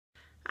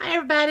Hi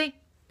everybody!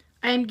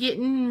 I'm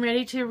getting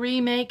ready to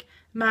remake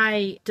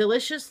my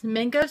delicious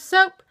mango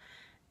soap.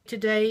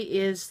 Today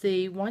is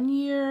the 1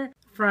 year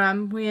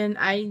from when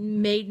I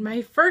made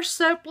my first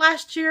soap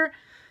last year.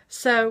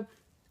 So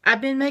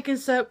I've been making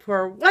soap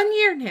for 1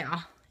 year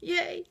now.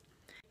 Yay!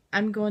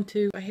 I'm going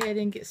to go ahead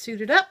and get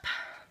suited up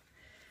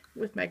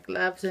with my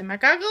gloves and my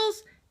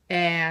goggles,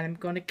 and I'm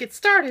going to get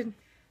started.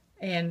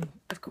 And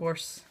of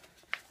course,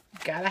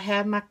 gotta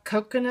have my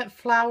coconut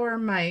flour,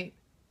 my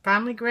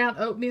finely ground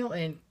oatmeal,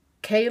 and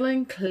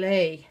kaolin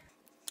clay.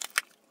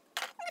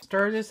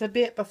 Stir this a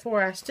bit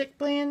before I stick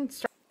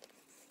blend.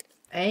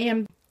 I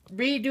am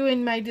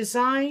redoing my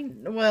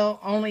design.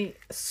 Well, only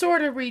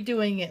sort of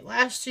redoing it.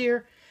 Last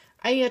year,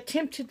 I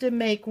attempted to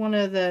make one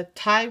of the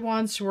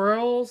Taiwan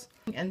swirls,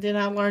 and then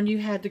I learned you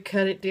had to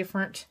cut it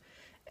different.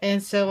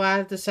 And so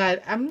I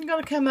decided I'm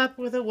going to come up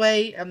with a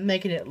way of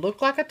making it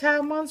look like a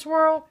Taiwan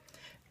swirl,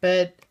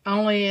 but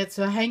only it's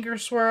a hanger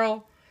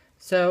swirl.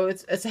 So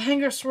it's a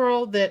hanger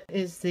swirl that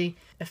is a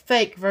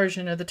fake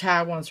version of the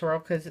Taiwan swirl,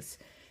 because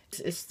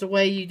it's the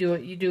way you do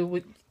it. You do it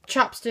with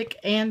chopstick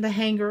and the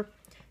hanger,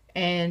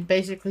 and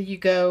basically you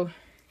go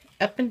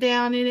up and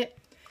down in it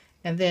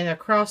and then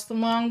across the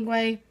long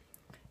way,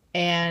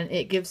 and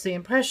it gives the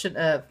impression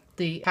of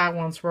the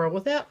Taiwan swirl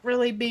without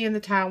really being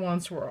the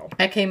Taiwan swirl.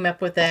 I came up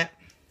with that,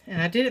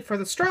 and I did it for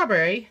the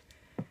strawberry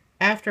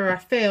after I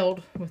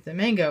failed with the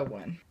mango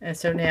one. And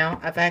so now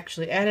I've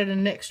actually added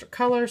an extra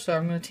color, so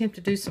I'm going to attempt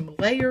to do some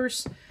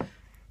layers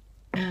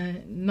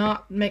and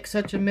not make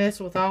such a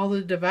mess with all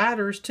the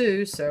dividers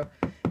too, so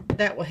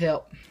that will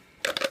help.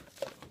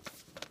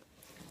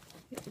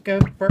 Go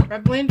work my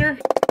blender.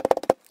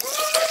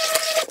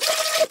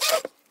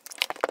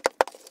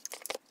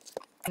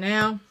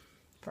 Now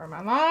for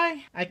my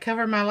lye, I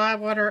cover my lye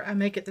water. I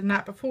make it the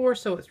night before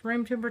so it's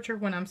room temperature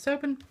when I'm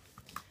soaping.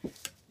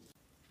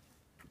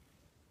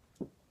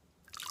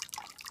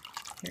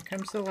 Here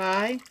comes the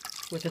lye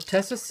with a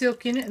touch of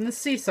silk in it and the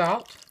sea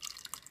salt,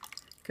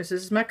 because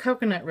this is my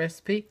coconut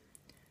recipe.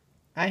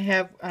 I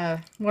have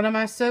one of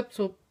my soaps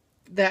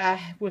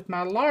with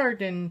my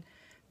lard and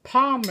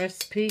palm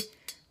recipe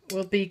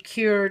will be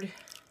cured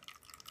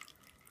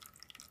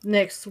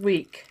next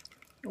week,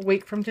 a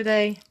week from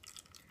today.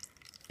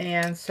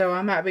 And so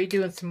I might be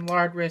doing some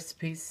lard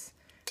recipes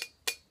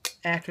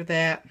after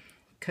that,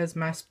 because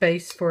my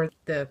space for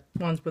the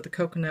ones with the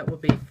coconut will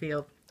be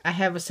filled. I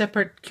have a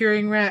separate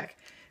curing rack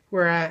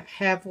where I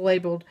have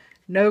labeled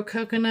no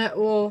coconut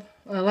oil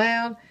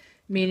allowed,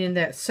 meaning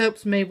that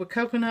soaps made with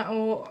coconut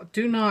oil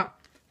do not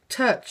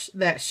touch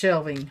that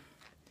shelving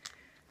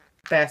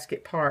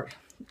basket part.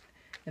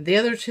 And the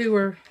other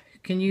two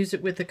can use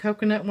it with the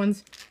coconut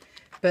ones,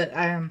 but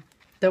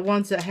the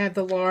ones that have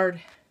the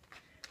lard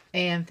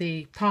and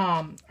the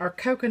palm are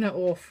coconut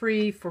oil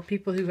free for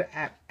people who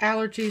have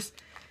allergies,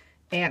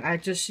 and I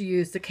just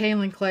use the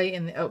kaolin clay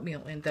and the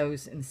oatmeal in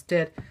those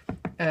instead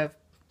of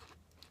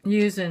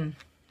using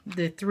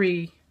the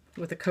 3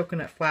 with the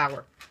coconut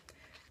flour.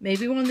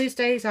 Maybe one of these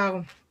days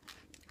I'll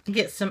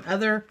get some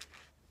other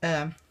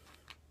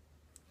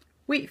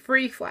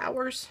wheat-free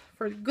flours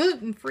for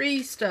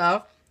gluten-free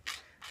stuff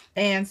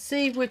and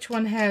see which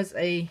one has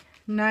a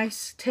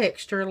nice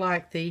texture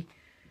like the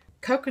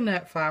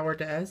coconut flour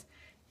does,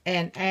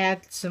 and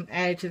add some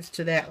additives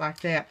to that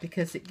like that,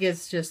 because it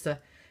gives just a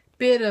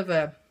bit of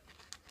a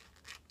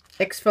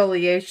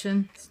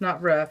exfoliation. It's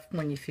not rough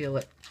when you feel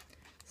it.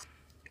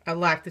 I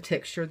like the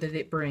texture that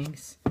it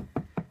brings,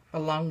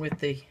 along with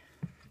the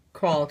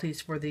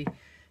qualities for the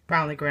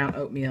finely ground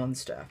oatmeal and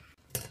stuff.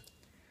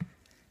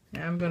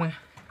 Now I'm going to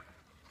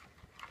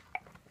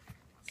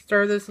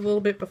stir this a little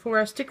bit before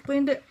I stick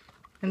blend it,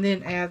 and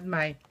then add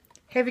my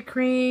heavy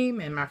cream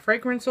and my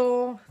fragrance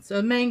oil. It's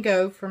a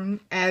mango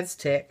from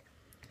Aztec,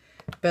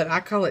 but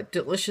I call it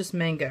delicious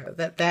mango.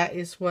 That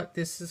is what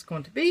this is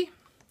going to be.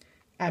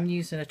 I'm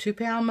using a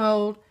 2-pound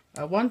mold,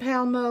 a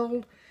 1-pound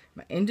mold,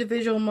 my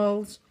individual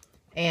molds,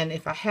 and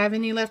if I have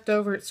any left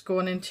over, it's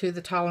going into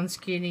the tall and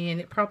skinny, and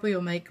it probably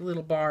will make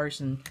little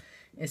bars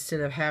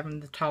instead of having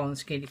the tall and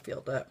skinny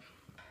filled up.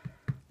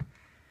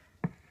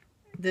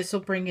 This will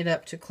bring it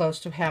up to close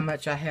to how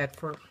much I had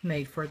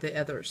made for the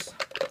others.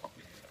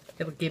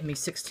 It'll give me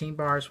 16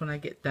 bars when I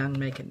get done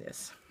making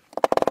this.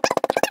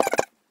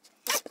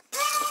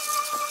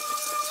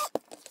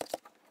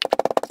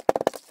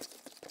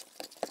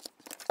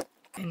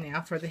 And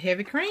now for the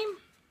heavy cream.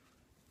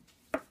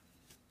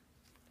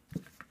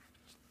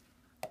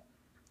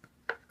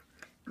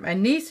 My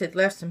niece had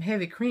left some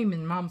heavy cream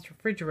in Mom's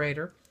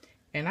refrigerator,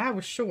 and I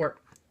was short.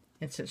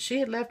 And since she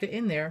had left it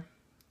in there,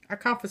 I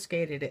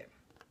confiscated it.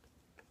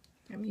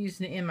 I'm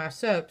using it in my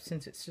soap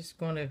since it's just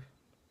going to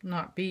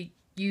not be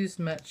used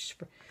much.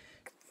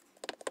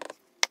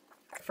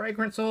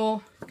 Fragrance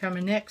oil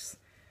coming next.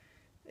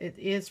 It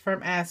is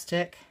from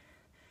Aztec,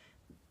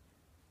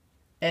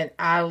 and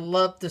I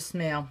love the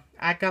smell.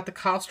 I got the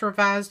cost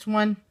revised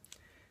one,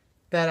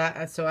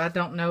 but so I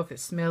don't know if it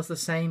smells the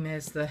same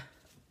as the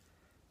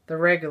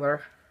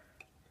regular.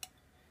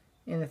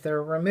 And if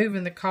they're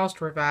removing the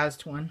cost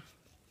revised one,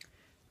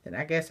 then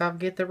I guess I'll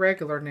get the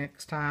regular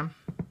next time.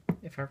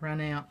 if I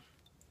run out.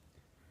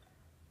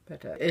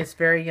 But it's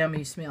very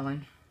yummy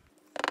smelling.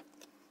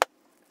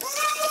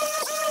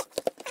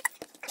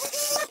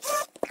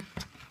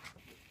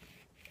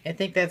 I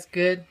think that's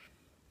good.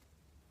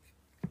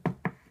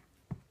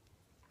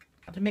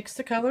 To mix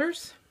the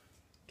colors.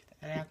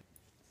 Get that out.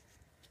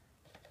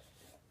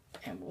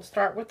 And we'll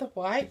start with the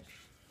white.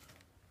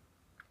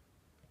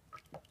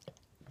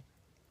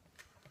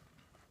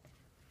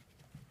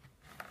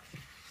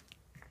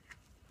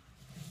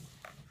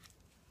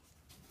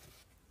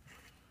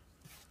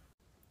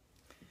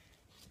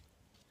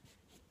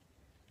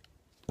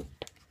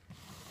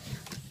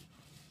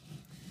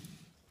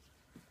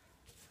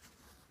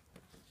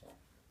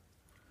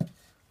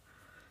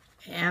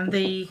 And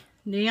the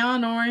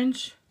neon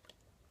orange.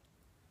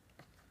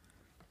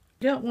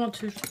 You don't want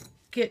to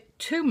get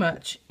too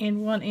much in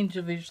one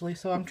individually,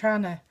 so I'm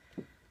trying to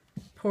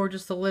pour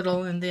just a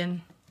little and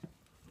then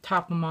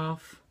top them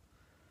off.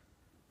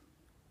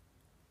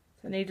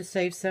 I need to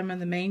save some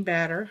of the main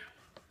batter.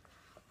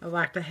 I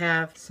like to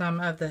have some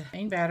of the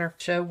main batter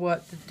show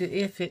what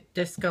if it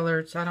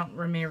discolors. I don't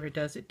remember it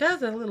does. It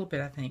does a little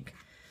bit, I think.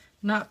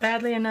 Not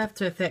badly enough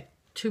to affect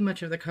too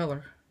much of the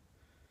color.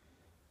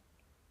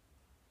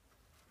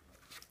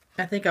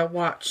 I think I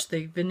watched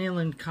the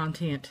vanillin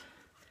content.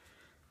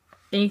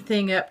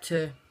 Anything up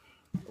to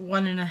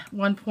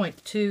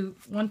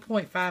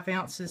 1.5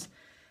 ounces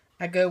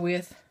I go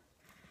with.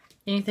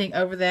 Anything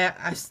over that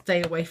I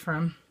stay away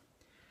from.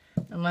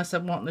 Unless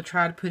I'm wanting to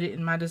try to put it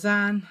in my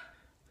design.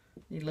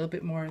 Need a little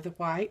bit more of the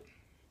white.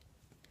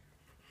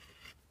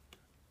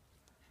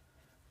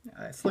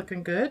 That's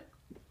looking good.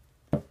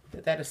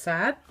 Put that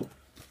aside.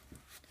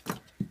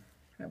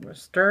 I'm going to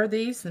stir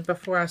these and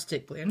before I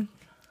stick blend.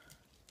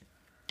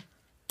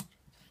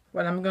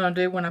 What I'm going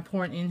to do when I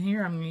pour it in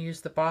here, I'm going to use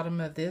the bottom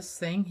of this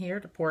thing here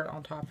to pour it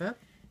on top of.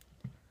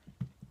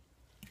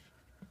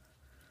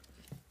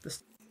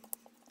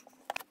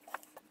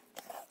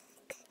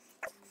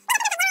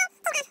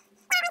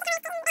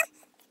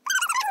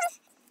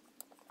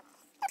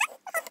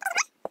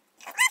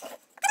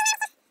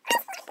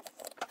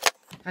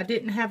 I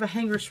didn't have a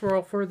hanger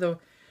swirl for the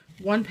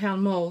 1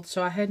 pound mold,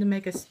 so I had to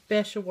make a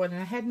special one.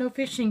 And I had no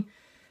fishing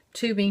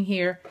tubing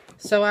here,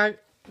 so I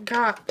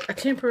got a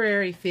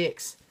temporary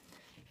fix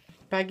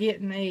by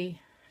getting a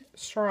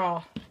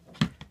straw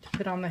to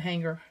put on the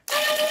hanger.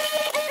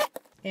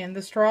 And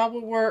the straw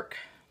will work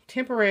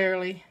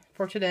temporarily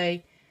for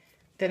today.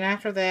 Then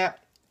after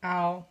that,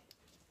 I'll,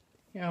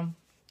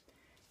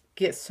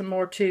 get some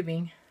more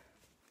tubing.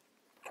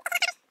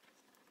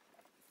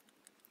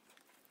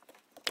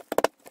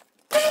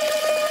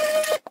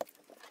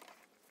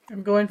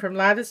 I'm going from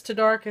lightest to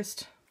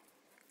darkest.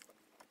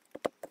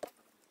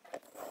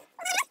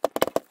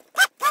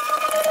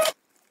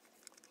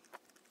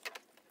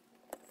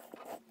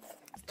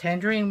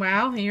 Tangerine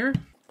Wow here.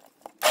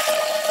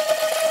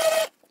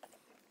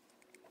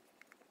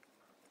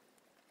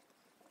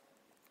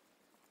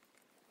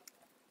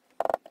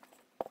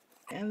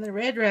 And the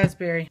red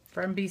raspberry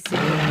from BC.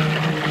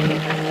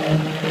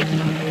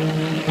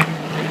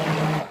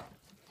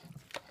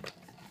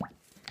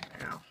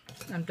 Now,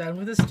 I'm done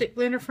with the stick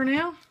blender for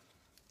now.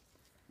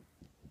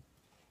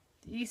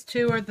 These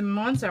two are the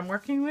ones I'm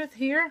working with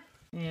here.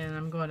 And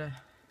I'm going to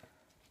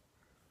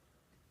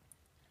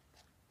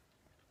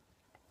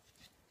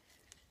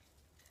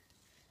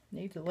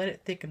need to let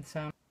it thicken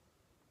some.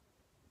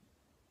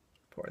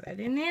 Pour that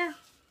in there.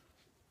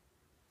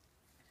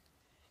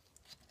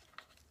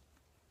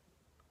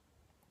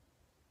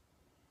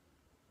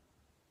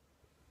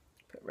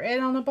 Put red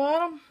on the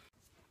bottom.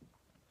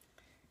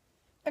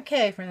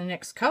 Okay, for the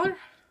next color,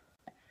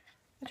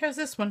 I chose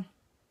this one.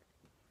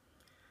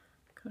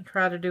 I'm going to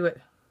try to do it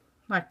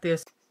like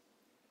this.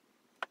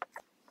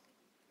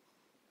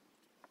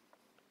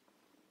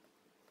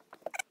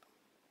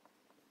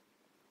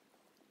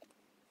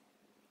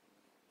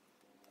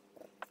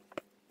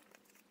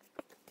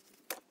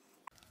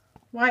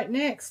 White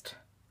next.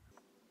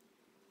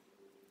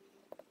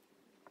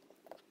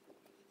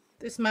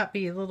 This might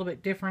be a little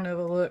bit different of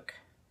a look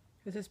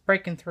because it's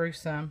breaking through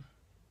some.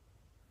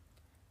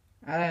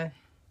 I'm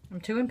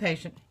too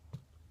impatient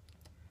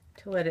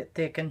to let it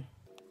thicken.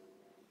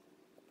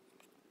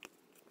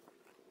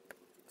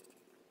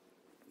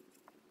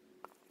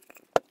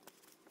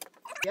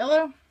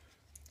 Yellow.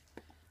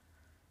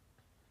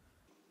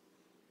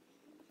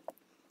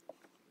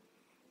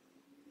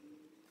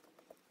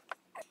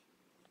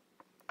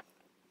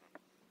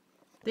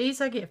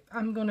 These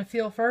I'm going to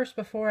fill first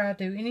before I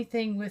do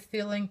anything with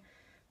filling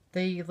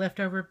the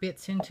leftover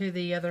bits into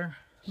the other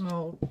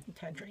mold.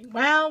 Tangerine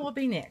Wow will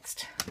be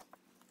next.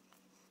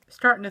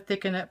 Starting to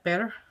thicken up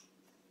better.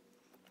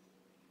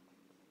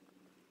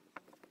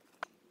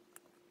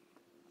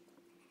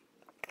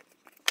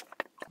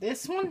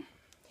 This one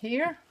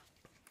here.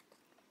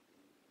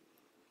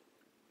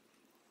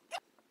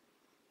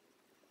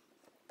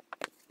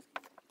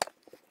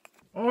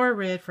 Or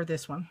red for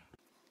this one.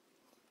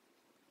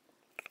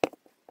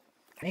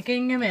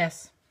 Making a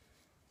mess.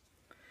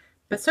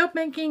 But soap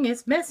making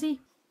is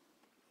messy.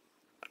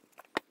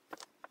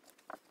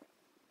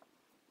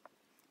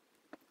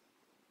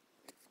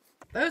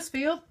 those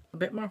filled. A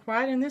bit more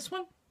white in this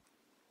one.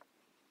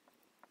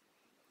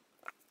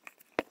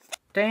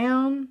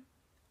 Down,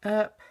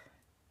 up,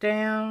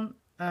 down,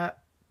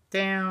 up,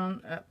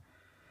 down, up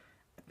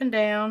and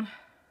down.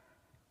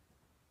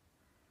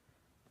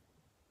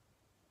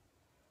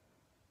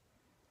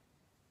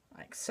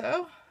 Like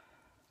so.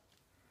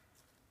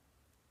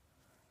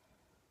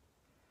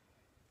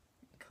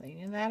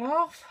 Cleaning that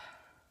off.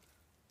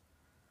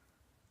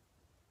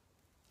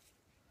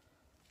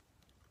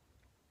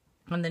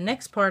 And the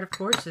next part, of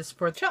course, is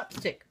for the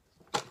chopstick.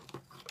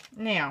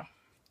 Now,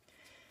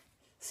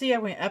 see, I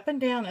went up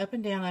and down, up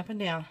and down, up and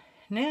down.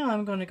 Now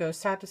I'm going to go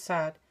side to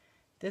side.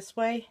 This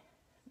way,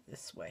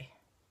 this way,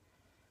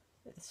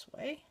 this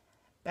way.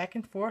 Back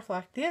and forth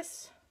like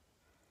this.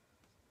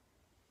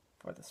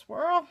 For the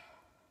swirl.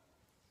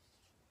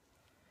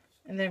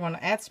 And then I'm going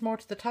to add some more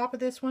to the top of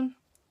this one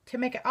to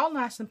make it all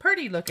nice and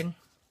pretty looking.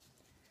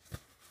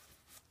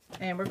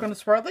 And we're going to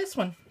swirl this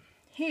one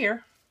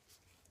here.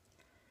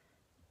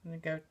 I'm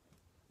going to go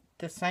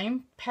the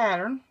same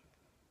pattern.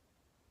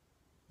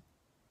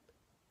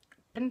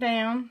 Up and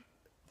down.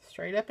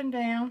 Straight up and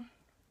down.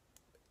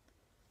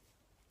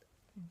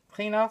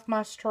 Clean off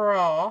my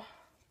straw.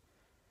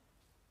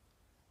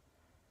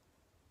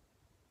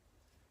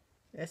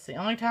 That's the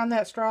only time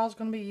that straw is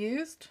going to be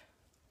used.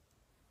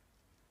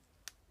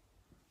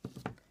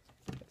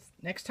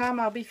 Next time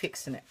I'll be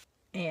fixing it.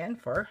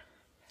 And for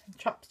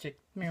chopstick,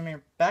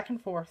 mirror, back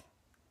and forth.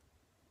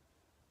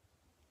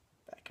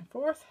 Back and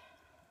forth.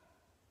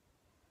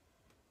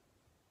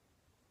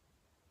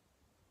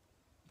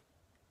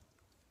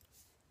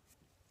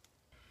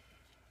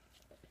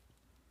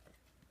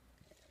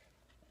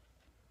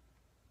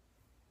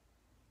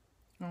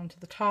 Onto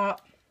the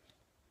top.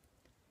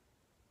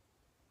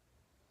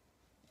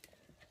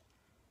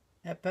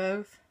 At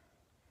both.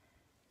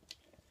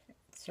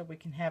 So we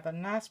can have a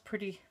nice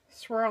pretty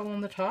swirl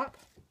on the top.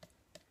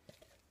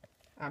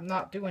 I'm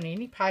not doing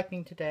any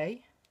piping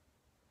today.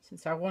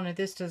 Since I wanted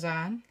this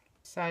design,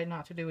 decided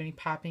not to do any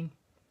piping.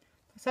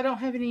 Plus I don't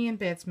have any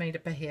embeds made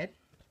up ahead.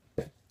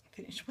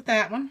 Finish with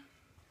that one.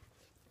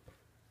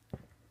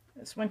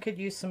 This one could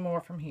use some more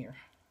from here.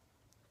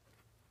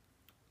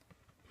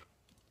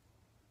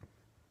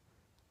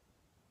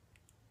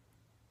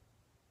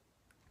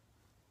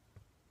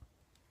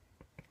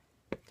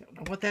 Don't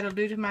know what that'll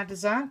do to my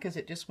design because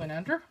it just went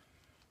under.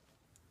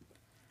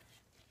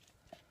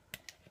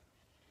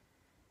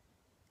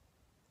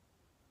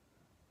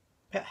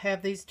 But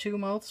have these two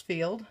molds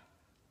filled.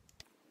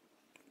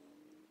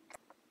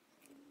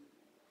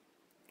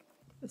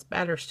 This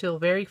batter is still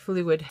very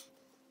fluid.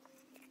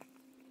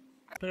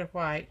 Bit of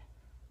white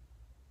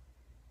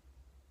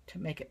to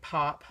make it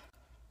pop.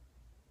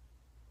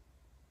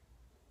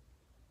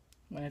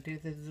 I'm going to do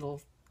this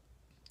little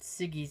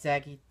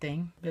ziggy-zaggy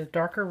thing. Bit of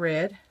darker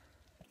red.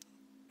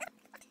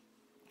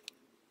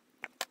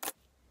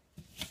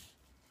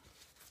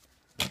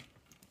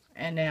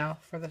 And now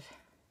for the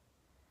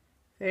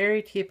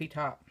very tippy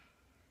top.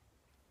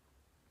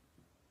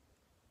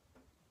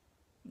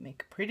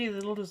 Make a pretty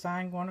little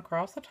design going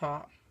across the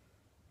top.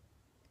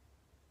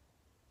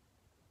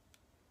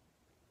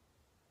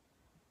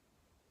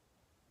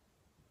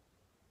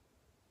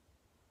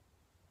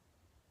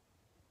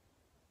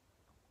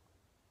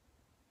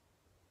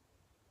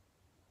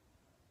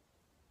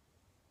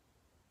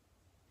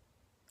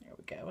 There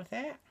we go with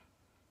that.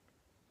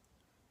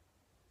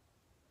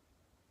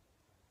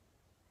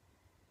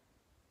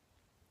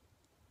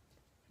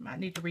 Might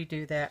need to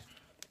redo that.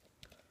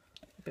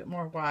 A bit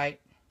more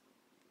white.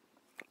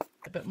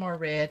 A bit more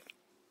red.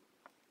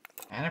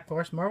 And of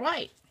course more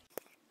white.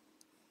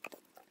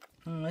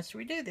 And let's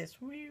redo this.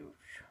 Go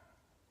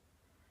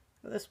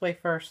this way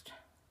first.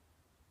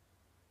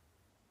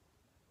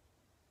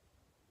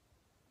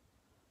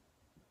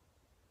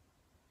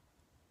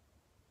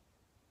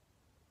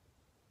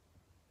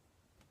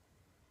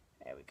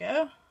 There we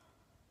go.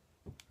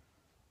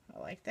 I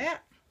like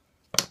that.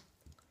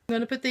 I'm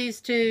going to put these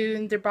two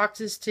in their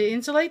boxes to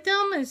insulate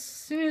them as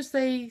soon as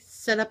they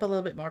set up a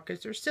little bit more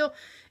because they're still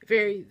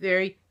very,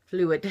 very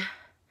fluid.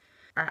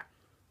 Alright,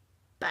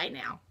 bye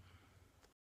now.